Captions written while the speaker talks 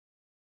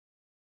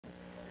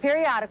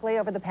Periodically,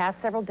 over the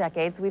past several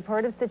decades, we've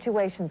heard of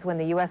situations when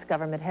the U.S.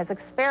 government has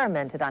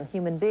experimented on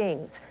human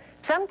beings.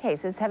 Some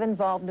cases have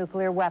involved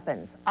nuclear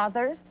weapons,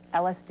 others,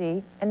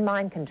 LSD and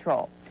mind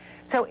control.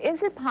 So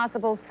is it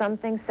possible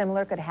something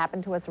similar could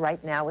happen to us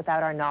right now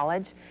without our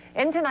knowledge?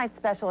 In tonight's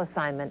special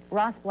assignment,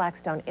 Ross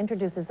Blackstone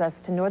introduces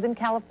us to Northern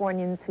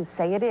Californians who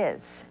say it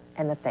is,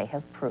 and that they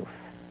have proof.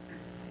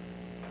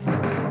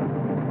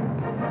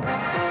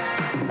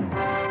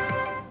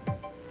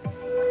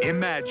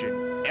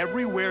 Imagine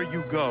everywhere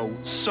you go,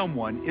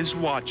 someone is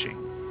watching,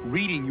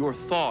 reading your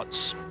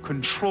thoughts,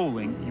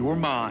 controlling your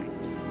mind.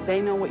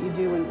 They know what you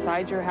do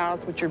inside your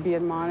house, which you're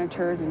being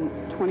monitored,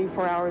 and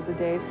 24 hours a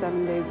day,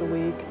 7 days a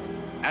week.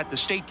 At the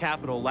state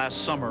capitol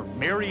last summer,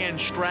 Marianne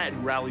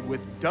Stratton rallied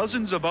with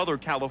dozens of other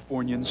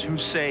Californians who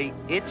say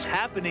it's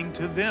happening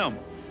to them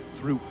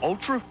through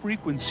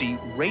ultra-frequency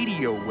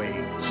radio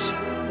waves.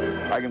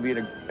 I can be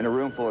in a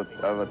room full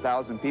of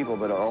 1,000 people,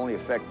 but it'll only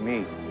affect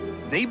me.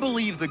 They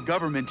believe the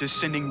government is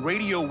sending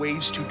radio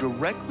waves to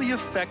directly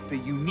affect the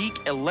unique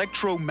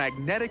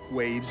electromagnetic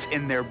waves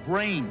in their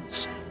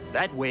brains.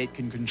 That way it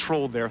can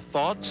control their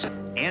thoughts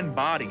and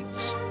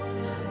bodies.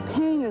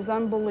 Pain is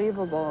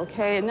unbelievable,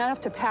 okay?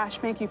 Enough to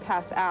make you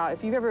pass out.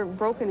 If you've ever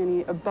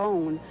broken a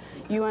bone,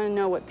 you want to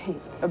know what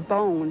pain. A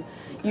bone,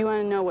 you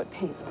want to know what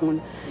pain.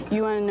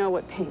 You want to know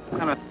what pain.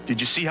 Did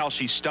you see how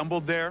she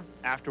stumbled there?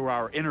 After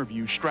our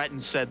interview,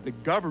 Stratton said the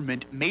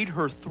government made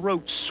her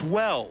throat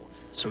swell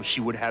so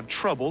she would have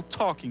trouble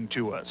talking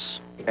to us.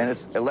 And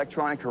it's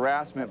electronic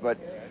harassment, but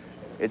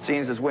it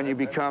seems as when you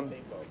become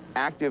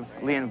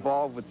actively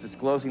involved with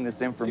disclosing this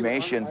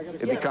information,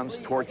 it becomes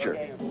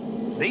torture.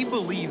 They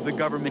believe the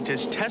government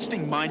is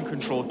testing mind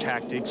control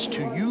tactics to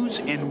use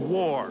in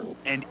war,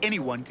 and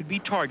anyone could be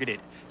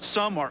targeted.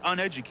 Some are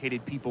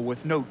uneducated people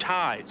with no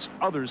ties.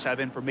 Others have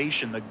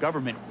information the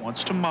government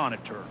wants to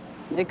monitor.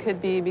 It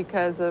could be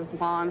because of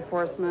law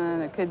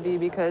enforcement. It could be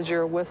because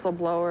you're a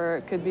whistleblower.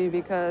 It could be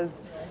because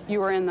you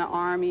were in the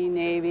Army,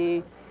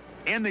 Navy.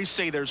 And they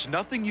say there's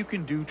nothing you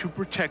can do to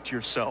protect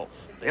yourself.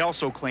 They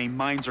also claim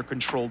minds are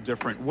controlled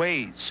different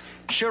ways.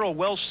 Cheryl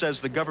Welsh says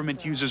the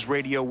government uses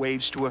radio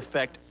waves to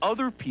affect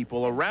other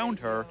people around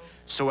her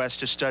so as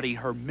to study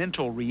her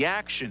mental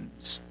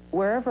reactions.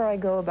 Wherever I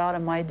go about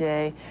in my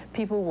day,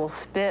 people will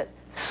spit,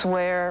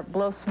 swear,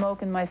 blow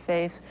smoke in my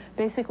face,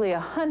 basically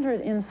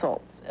 100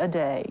 insults a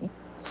day.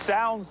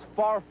 Sounds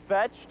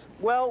far-fetched?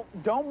 Well,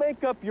 don't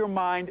make up your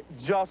mind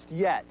just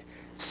yet.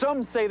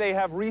 Some say they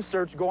have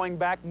research going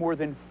back more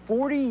than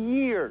 40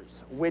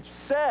 years, which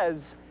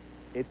says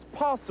it's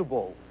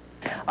possible.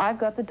 I've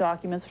got the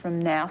documents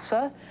from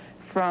NASA,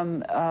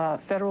 from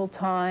Federal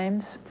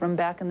Times, from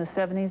back in the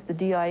 70s, the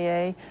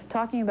DIA,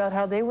 talking about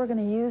how they were going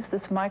to use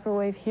this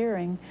microwave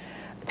hearing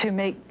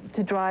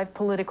to drive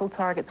political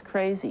targets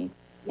crazy.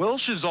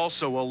 Welsh is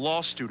also a law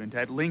student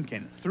at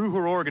Lincoln. Through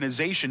her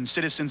organization,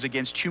 Citizens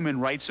Against Human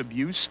Rights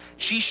Abuse,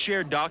 she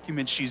shared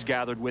documents she's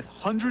gathered with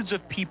hundreds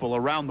of people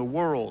around the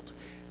world.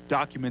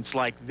 Documents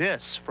like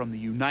this from the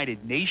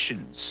United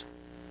Nations.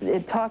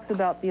 It talks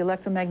about the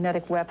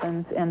electromagnetic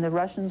weapons, and the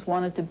Russians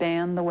wanted to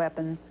ban the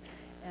weapons.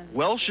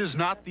 Welsh is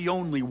not the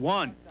only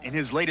one. In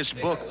his latest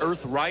book,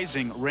 Earth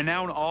Rising,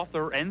 renowned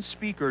author and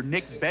speaker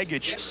Nick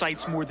Begich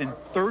cites more than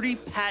 30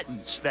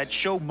 patents that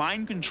show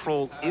mind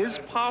control is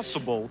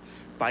possible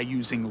by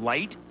using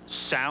light,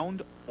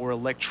 sound, or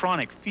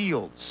electronic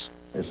fields.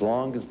 As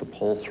long as the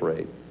pulse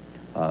rate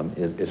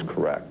is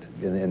correct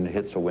and it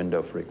hits a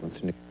window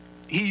frequency.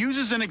 He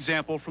uses an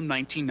example from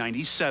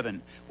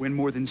 1997, when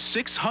more than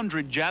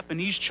 600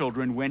 Japanese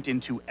children went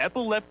into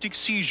epileptic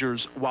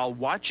seizures while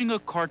watching a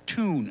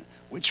cartoon,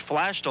 which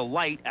flashed a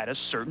light at a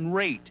certain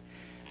rate.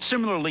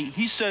 Similarly,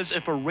 he says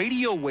if a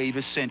radio wave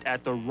is sent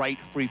at the right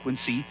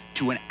frequency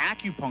to an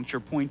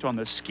acupuncture point on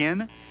the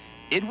skin,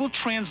 it will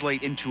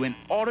translate into an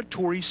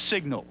auditory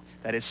signal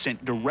that is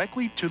sent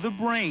directly to the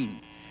brain.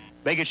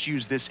 Begich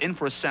used this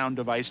infrasound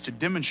device to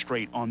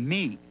demonstrate on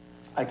me.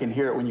 I can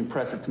hear it when you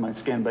press it to my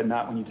skin, but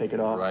not when you take it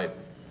off. Right.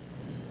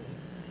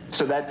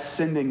 So that's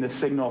sending the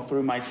signal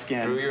through my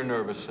skin. Through your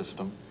nervous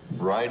system,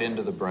 right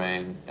into the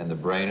brain, and the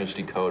brain is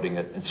decoding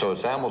it. And so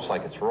it's almost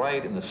like it's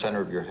right in the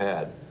center of your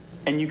head.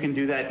 And you can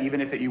do that even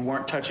if you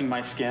weren't touching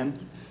my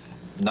skin?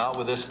 Not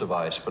with this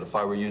device, but if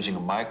I were using a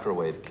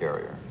microwave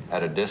carrier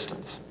at a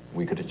distance,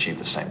 we could achieve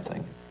the same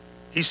thing.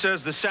 He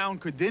says the sound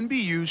could then be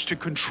used to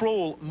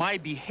control my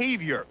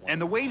behavior,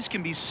 and the waves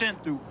can be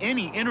sent through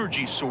any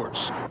energy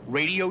source,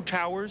 radio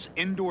towers,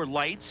 indoor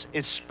lights,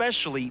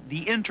 especially the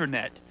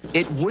internet.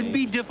 It would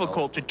be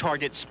difficult to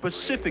target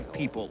specific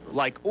people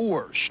like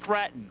Orr,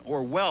 Stratton,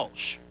 or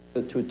Welsh.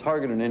 To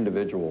target an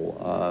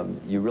individual,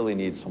 you really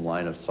need some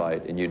line of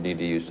sight, and you'd need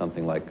to use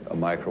something like a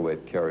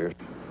microwave carrier.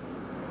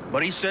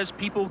 But he says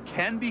people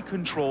can be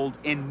controlled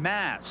en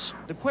masse.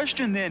 The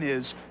question then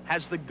is,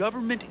 has the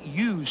government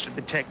used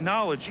the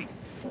technology?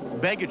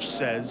 Begich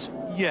says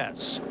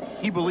yes.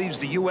 He believes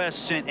the U.S.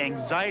 sent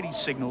anxiety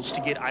signals to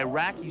get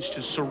Iraqis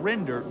to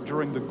surrender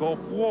during the Gulf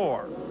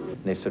War.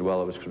 And they said,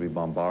 well, it was because we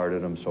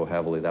bombarded them so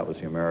heavily. That was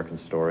the American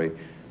story.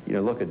 You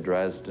know, look at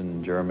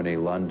Dresden, Germany,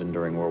 London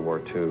during World War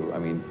II. I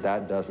mean,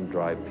 that doesn't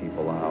drive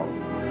people out.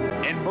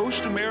 And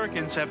most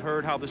Americans have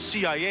heard how the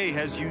CIA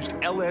has used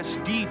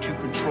LSD to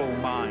control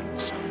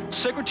minds.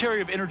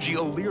 Secretary of Energy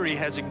O'Leary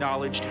has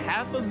acknowledged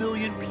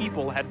 500,000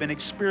 people have been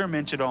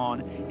experimented on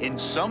in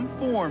some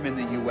form in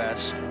the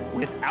U.S.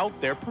 without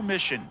their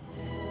permission.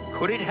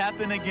 Could it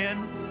happen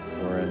again?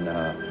 We're in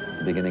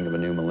the beginning of a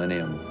new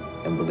millennium,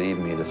 and believe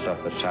me, the stuff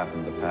that's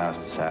happened in the past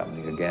is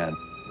happening again.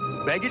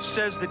 Begich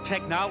says the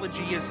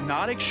technology is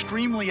not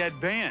extremely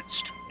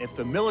advanced. If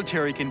the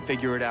military can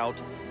figure it out,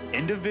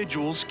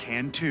 individuals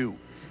can too.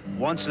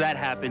 Once that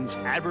happens,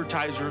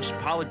 advertisers,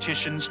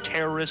 politicians,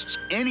 terrorists,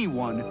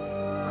 anyone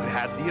could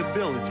have the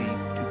ability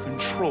to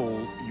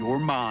control your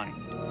mind.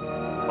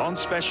 On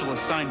special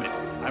assignment,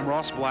 I'm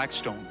Ross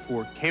Blackstone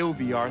for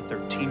KOVR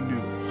 13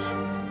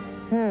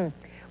 News.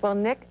 Well,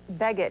 Nick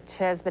Begich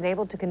has been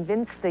able to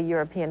convince the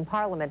European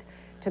Parliament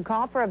to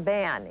call for a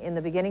ban in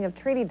the beginning of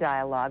treaty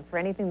dialogue for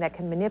anything that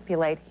can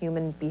manipulate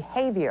human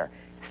behavior.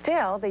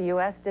 Still, the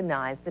U.S.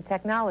 denies the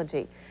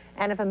technology.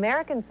 And if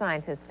American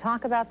scientists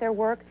talk about their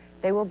work,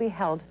 they will be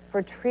held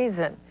for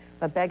treason.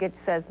 But Begich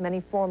says many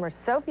former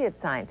Soviet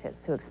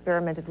scientists who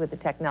experimented with the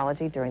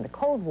technology during the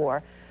Cold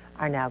War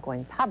are now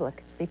going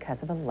public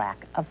because of a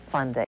lack of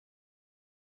funding.